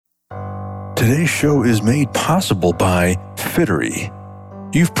Today's show is made possible by Fittery.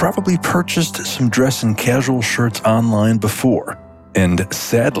 You've probably purchased some dress and casual shirts online before, and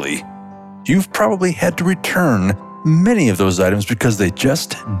sadly, you've probably had to return many of those items because they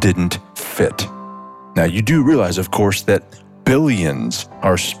just didn't fit. Now, you do realize, of course, that billions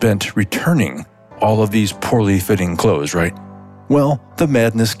are spent returning all of these poorly fitting clothes, right? Well, the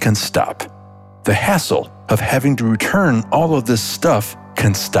madness can stop. The hassle of having to return all of this stuff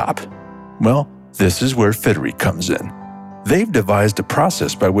can stop. Well, this is where Fittery comes in. They've devised a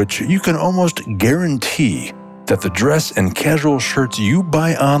process by which you can almost guarantee that the dress and casual shirts you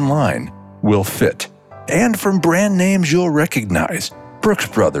buy online will fit. And from brand names you'll recognize: Brooks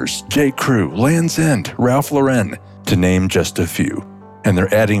Brothers, J. Crew, Lands' End, Ralph Lauren, to name just a few. And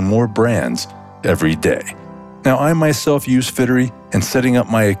they're adding more brands every day. Now, I myself use Fittery, and setting up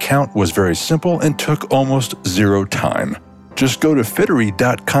my account was very simple and took almost zero time. Just go to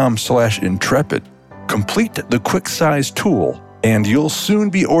fittery.com/intrepid, complete the quick size tool, and you'll soon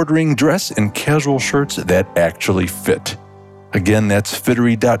be ordering dress and casual shirts that actually fit. Again, that's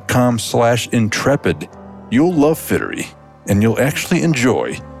fittery.com/intrepid. You'll love Fittery, and you'll actually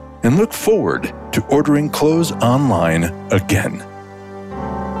enjoy and look forward to ordering clothes online again.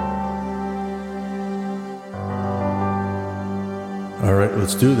 All right,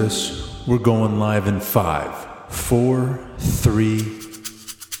 let's do this. We're going live in 5, 4, 3.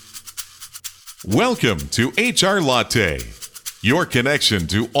 Welcome to HR Latte, your connection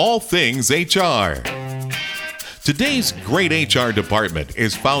to all things HR. Today's great HR department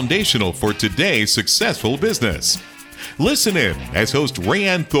is foundational for today's successful business. Listen in as host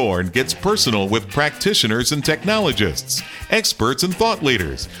Rayanne Thorne gets personal with practitioners and technologists, experts and thought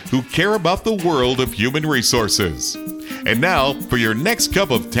leaders who care about the world of human resources. And now for your next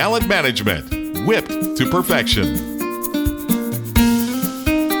cup of talent management, whipped to perfection.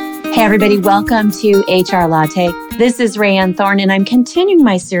 Hey everybody, welcome to HR Latte. This is Rayanne Thorne, and I'm continuing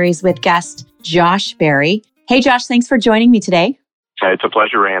my series with guest Josh Berry. Hey Josh, thanks for joining me today. It's a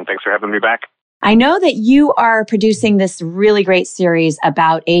pleasure, Rayanne. Thanks for having me back. I know that you are producing this really great series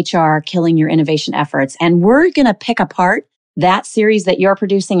about HR killing your innovation efforts, and we're going to pick apart that series that you're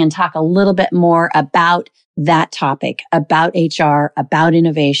producing and talk a little bit more about that topic, about HR, about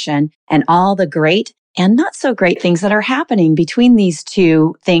innovation, and all the great and not so great things that are happening between these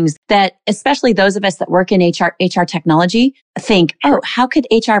two things that, especially those of us that work in HR technology, think, oh, how could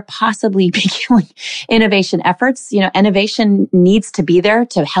HR possibly be killing innovation efforts? You know, innovation needs to be there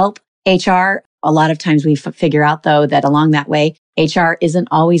to help HR. A lot of times we figure out, though, that along that way, HR isn't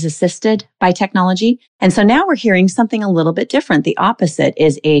always assisted by technology. And so now we're hearing something a little bit different. The opposite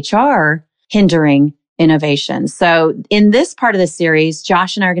is HR hindering innovation. So in this part of the series,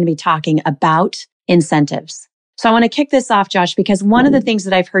 Josh and I are going to be talking about incentives. So I want to kick this off, Josh, because one of the things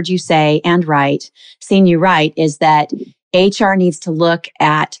that I've heard you say and write, seen you write, is that HR needs to look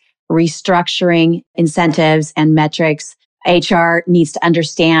at restructuring incentives and metrics. HR needs to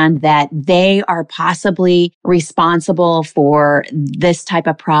understand that they are possibly responsible for this type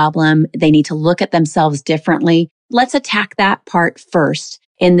of problem. They need to look at themselves differently. Let's attack that part first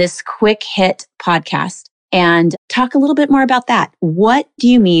in this quick hit podcast and talk a little bit more about that. What do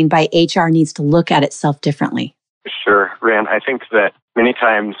you mean by HR needs to look at itself differently? Sure, Rand. I think that many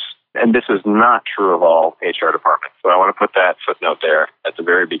times, and this is not true of all HR departments, so I want to put that footnote there at the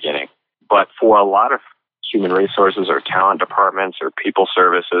very beginning. But for a lot of human resources or talent departments or people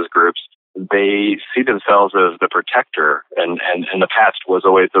services groups, they see themselves as the protector, and in the past was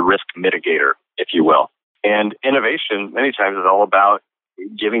always the risk mitigator, if you will. And innovation many times is all about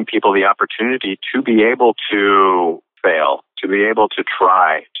giving people the opportunity to be able to fail, to be able to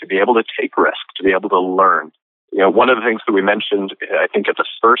try, to be able to take risks, to be able to learn. You know, one of the things that we mentioned, I think at the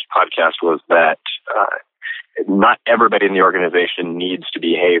first podcast, was that not everybody in the organization needs to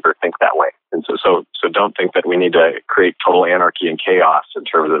behave or think that way. And so don't think that we need to create total anarchy and chaos in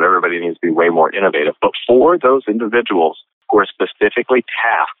terms of everybody needs to be way more innovative. But for those individuals who are specifically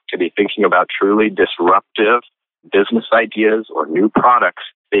tasked to be thinking about truly disruptive business ideas or new products,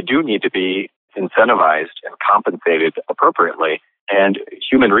 they do need to be incentivized and compensated appropriately. And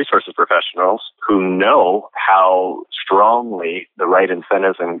human resources professionals who know how strongly the right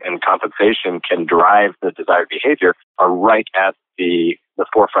incentives and compensation can drive the desired behavior are right at the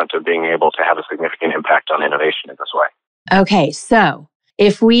forefront of being able to have a significant impact on innovation in this way. Okay, so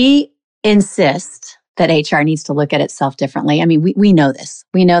if we insist that HR needs to look at itself differently, I mean, we know this.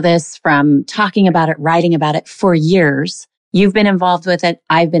 We know this from talking about it, writing about it for years. You've been involved with it.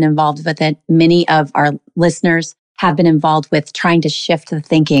 I've been involved with it. Many of our listeners have been involved with trying to shift the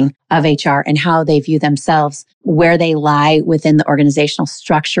thinking of HR and how they view themselves, where they lie within the organizational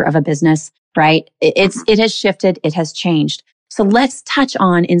structure of a business. right? It has shifted. It has changed. So let's touch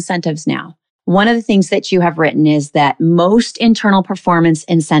on incentives now. One of the things that you have written is that most internal performance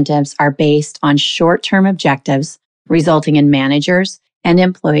incentives are based on short-term objectives, resulting in managers and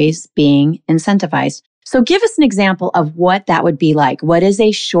employees being incentivized. So give us an example of what that would be like. What is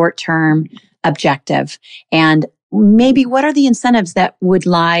a short-term objective? And maybe what are the incentives that would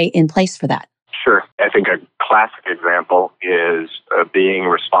lie in place for that? Sure. I think a classic example is being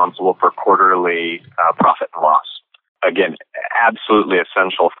responsible for quarterly profit and loss. Again, absolutely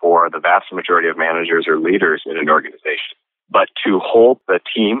essential for the vast majority of managers or leaders in an organization. But to hold the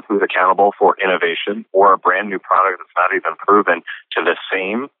team who's accountable for innovation or a brand new product that's not even proven to the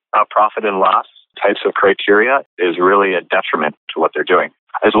same profit and loss types of criteria is really a detriment to what they're doing,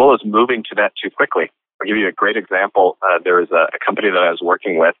 as well as moving to that too quickly. I'll give you a great example. There is a company that I was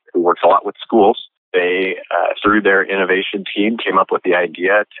working with who works a lot with schools. They, through their innovation team, came up with the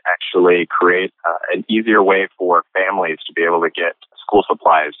idea to actually create an easier way for families to be able to get school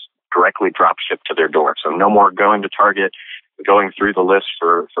supplies directly drop shipped to their door. So no more going to Target, going through the list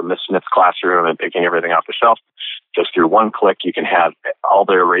for Miss Smith's classroom and picking everything off the shelf. Just through one click, you can have all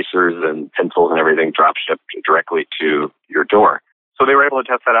their erasers and pencils and everything drop shipped directly to your door. So they were able to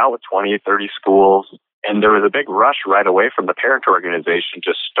test that out with 20, 30 schools. And there was a big rush right away from the parent organization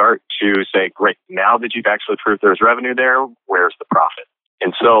to start to say, great, now that you've actually proved there's revenue there, where's the profit?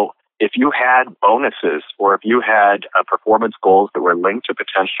 And so if you had bonuses or if you had performance goals that were linked to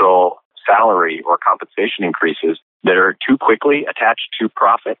potential salary or compensation increases that are too quickly attached to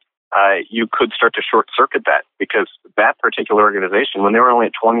profit, you could start to short circuit that, because that particular organization, when they were only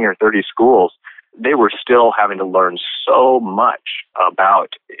at 20 or 30 schools, they were still having to learn so much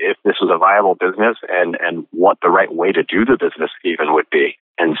about if this was a viable business and what the right way to do the business even would be.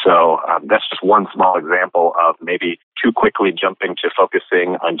 And so that's just one small example of maybe too quickly jumping to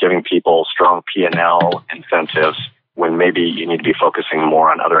focusing on giving people strong P&L incentives when maybe you need to be focusing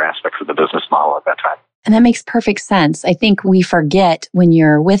more on other aspects of the business model at that time. And that makes perfect sense. I think we forget when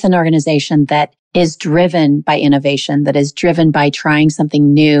you're with an organization that is driven by innovation, that is driven by trying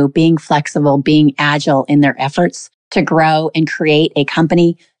something new, being flexible, being agile in their efforts to grow and create a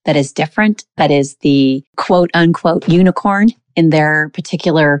company that is different, that is the quote unquote unicorn in their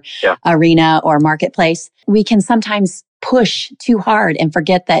particular arena or marketplace. We can sometimes push too hard and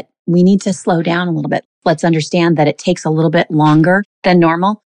forget that we need to slow down a little bit. Let's understand that it takes a little bit longer than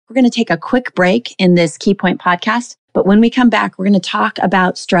normal. We're going to take a quick break in this Key Point podcast. But when we come back, we're going to talk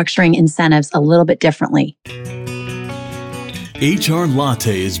about structuring incentives a little bit differently. HR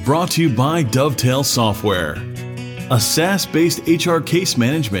Latte is brought to you by Dovetail Software, a SaaS-based HR case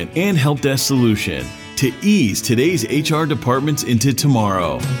management and help desk solution to ease today's HR departments into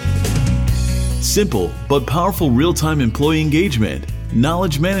tomorrow. Simple but powerful real-time employee engagement,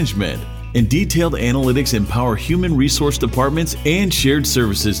 knowledge management, and detailed analytics empower human resource departments and shared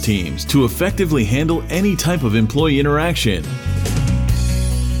services teams to effectively handle any type of employee interaction.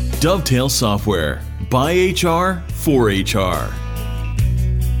 Dovetail Software, by HR, for HR.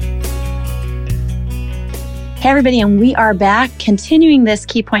 Hey, everybody, and we are back continuing this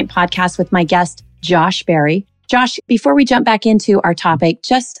Key Point podcast with my guest, Josh Berry. Josh, before we jump back into our topic,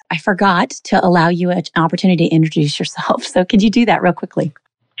 I forgot to allow you an opportunity to introduce yourself. So could you do that real quickly?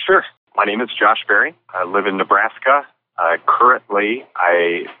 Sure. My name is Josh Berry. I live in Nebraska. Currently,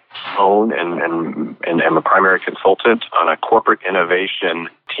 I own and am a primary consultant on a corporate innovation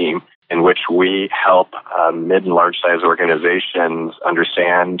team in which we help mid and large-size organizations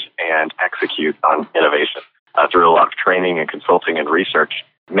understand and execute on innovation through a lot of training and consulting and research.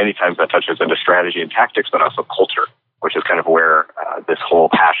 Many times that touches into strategy and tactics, but also culture, which is kind of where this whole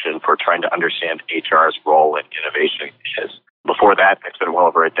passion for trying to understand HR's role in innovation is. Before that, I spent well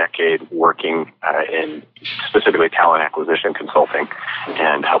over a decade working in specifically talent acquisition consulting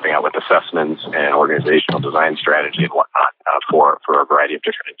and helping out with assessments and organizational design strategy and whatnot for a variety of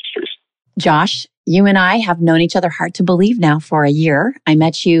different industries. Josh, you and I have known each other, hard to believe now, for a year. I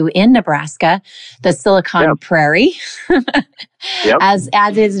met you in Nebraska, the Silicon Prairie, as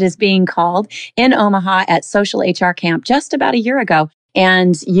it is being called, in Omaha at Social HR Camp just about a year ago.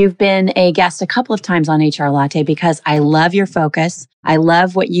 And you've been a guest a couple of times on HR Latte because I love your focus. I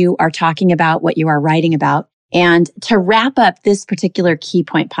love what you are talking about, what you are writing about. And to wrap up this particular Key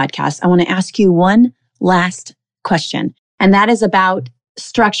Point podcast, I want to ask you one last question, and that is about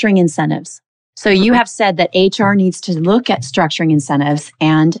structuring incentives. So you have said that HR needs to look at structuring incentives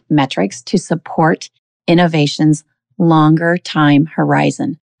and metrics to support innovation's longer time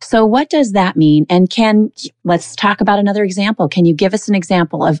horizon. So what does that mean? And let's talk about another example. Can you give us an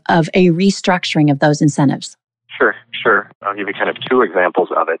example of a restructuring of those incentives? Sure. I'll give you kind of two examples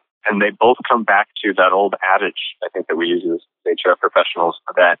of it. And they both come back to that old adage, I think, that we use as HR professionals,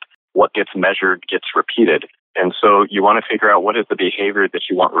 that what gets measured gets repeated. And so you want to figure out what is the behavior that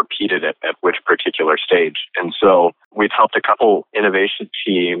you want repeated at which particular stage. And so we've helped a couple innovation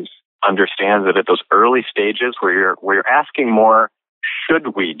teams understand that at those early stages where you're asking more,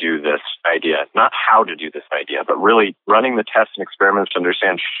 should we do this idea? Not how to do this idea, but really running the tests and experiments to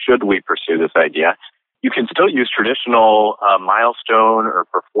understand, should we pursue this idea? You can still use traditional milestone or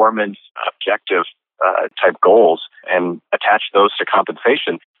performance objective type goals and attach those to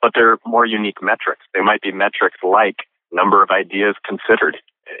compensation, but they're more unique metrics. They might be metrics like number of ideas considered,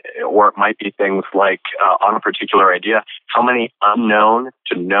 or it might be things like on a particular idea, how many unknown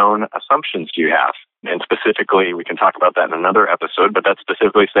to known assumptions do you have? And specifically, we can talk about that in another episode, but that's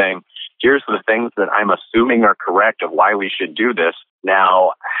specifically saying, here's the things that I'm assuming are correct of why we should do this.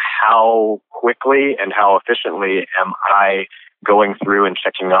 Now, how quickly and how efficiently am I going through and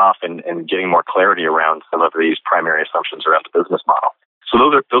checking off and getting more clarity around some of these primary assumptions around the business model? So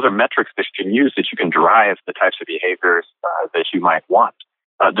those are metrics that you can use, that you can drive the types of behaviors that you might want.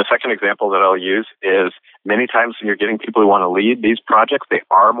 The second example that I'll use is many times when you're getting people who want to lead these projects, they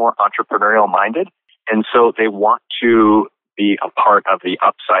are more entrepreneurial minded. And so they want to be a part of the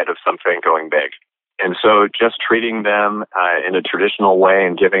upside of something going big. And so just treating them in a traditional way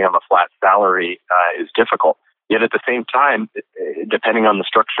and giving them a flat salary is difficult. Yet at the same time, depending on the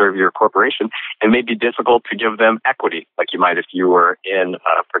structure of your corporation, it may be difficult to give them equity, like you might if you were in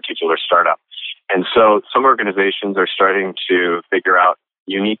a particular startup. And so some organizations are starting to figure out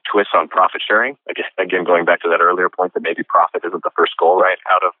unique twists on profit sharing. Again, going back to that earlier point that maybe profit isn't the first goal, right,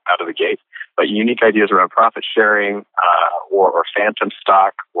 out of the gate. But unique ideas around profit sharing or phantom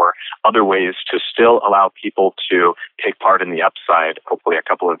stock or other ways to still allow people to take part in the upside, hopefully a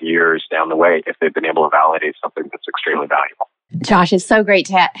couple of years down the way, if they've been able to validate something that's extremely valuable. Josh, it's so great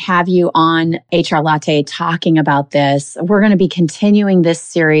to have you on HR Latte talking about this. We're going to be continuing this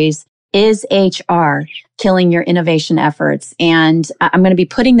series, Is HR Killing Your Innovation Efforts? And I'm going to be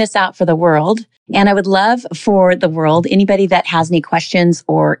putting this out for the world. And I would love for the world, anybody that has any questions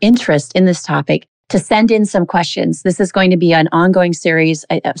or interest in this topic, to send in some questions. This is going to be an ongoing series.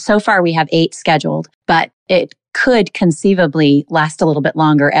 So far, we have 8 scheduled, but it could conceivably last a little bit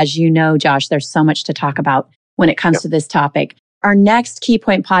longer. As you know, Josh, there's so much to talk about when it comes to this topic. Our next Key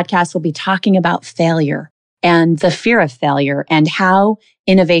Point podcast will be talking about failure and the fear of failure and how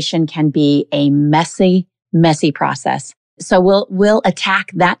innovation can be a messy process. So we'll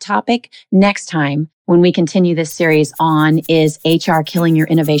attack that topic next time when we continue this series on Is HR Killing Your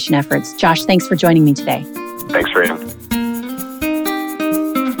Innovation Efforts? Josh, thanks for joining me today. Thanks, Rita.